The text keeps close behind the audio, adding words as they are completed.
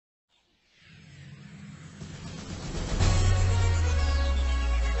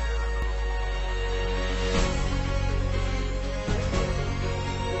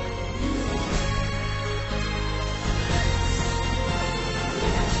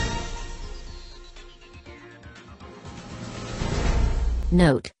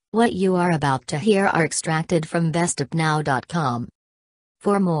Note: what you are about to hear are extracted from BestTopNow.com.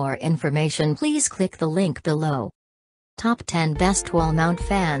 For more information, please click the link below. Top 10 Best Wall Mount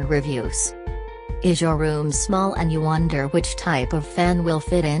Fan Reviews. Is your room small and you wonder which type of fan will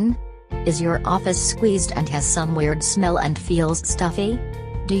fit in? Is your office squeezed and has some weird smell and feels stuffy?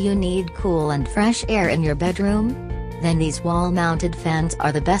 Do you need cool and fresh air in your bedroom? Then these wall-mounted fans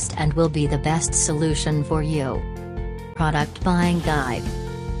are the best and will be the best solution for you. Product Buying Guide.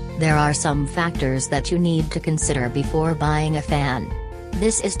 There are some factors that you need to consider before buying a fan.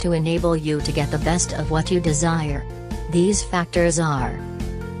 This is to enable you to get the best of what you desire. These factors are: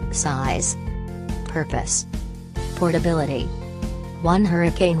 size, purpose, portability. 1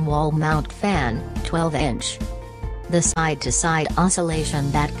 Hurricane Wall Mount Fan, 12-inch. The side-to-side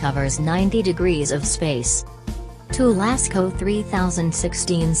oscillation that covers 90 degrees of space. 2 Lasco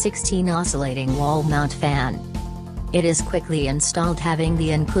 3016 Oscillating Wall Mount Fan. It is quickly installed, having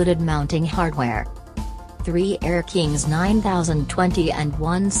the included mounting hardware. 3 Air Kings 9020 and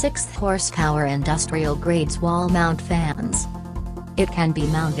 1/6 horsepower industrial grades wall mount fans. It can be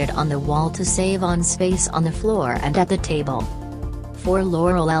mounted on the wall to save on space on the floor and at the table. 4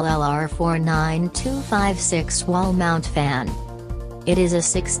 Laurel LLR 49256 wall mount fan. It is a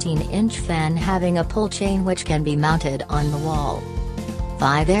 16-inch fan having a pull chain which can be mounted on the wall.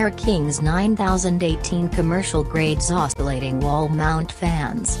 5 Air Kings 9018 commercial grades oscillating wall mount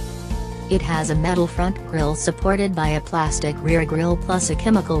fans. It has a metal front grille supported by a plastic rear grille plus a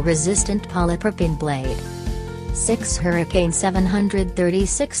chemical-resistant polypropylene blade. 6 Hurricane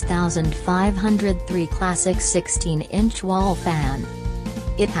 736503 Classic 16-inch wall fan.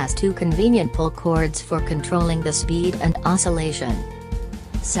 It has 2 convenient pull cords for controlling the speed and oscillation.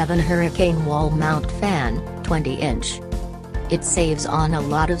 7 Hurricane Wall Mount Fan, 20-inch. It saves on a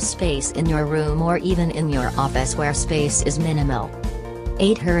lot of space in your room or even in your office where space is minimal.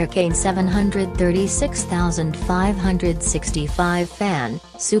 8 Hurricane 736565 Fan,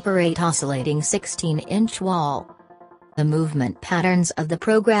 Super 8 Oscillating 16-inch wall. The movement patterns of the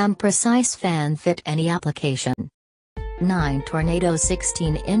program Precise Fan fit any application. 9 Tornado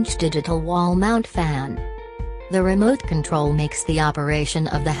 16-inch digital wall mount fan. The remote control makes the operation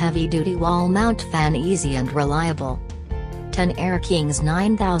of the heavy-duty wall mount fan easy and reliable. 10 Air Kings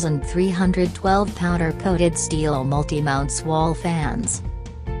 9312 powder-coated steel multi-mounts wall fans.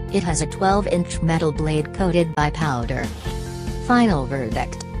 It has a 12-inch metal blade coated by powder. Final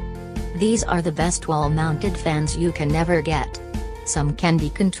verdict. These are the best wall-mounted fans you can never get. Some can be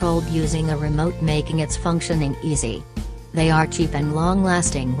controlled using a remote, making its functioning easy. They are cheap and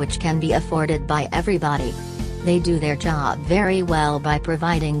long-lasting, which can be afforded by everybody. They do their job very well by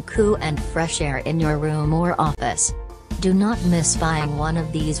providing cool and fresh air in your room or office. Do not miss buying one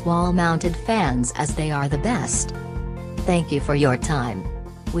of these wall-mounted fans, as they are the best. Thank you for your time.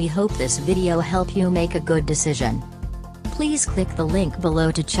 We hope this video helped you make a good decision. Please click the link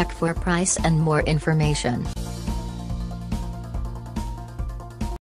below to check for price and more information.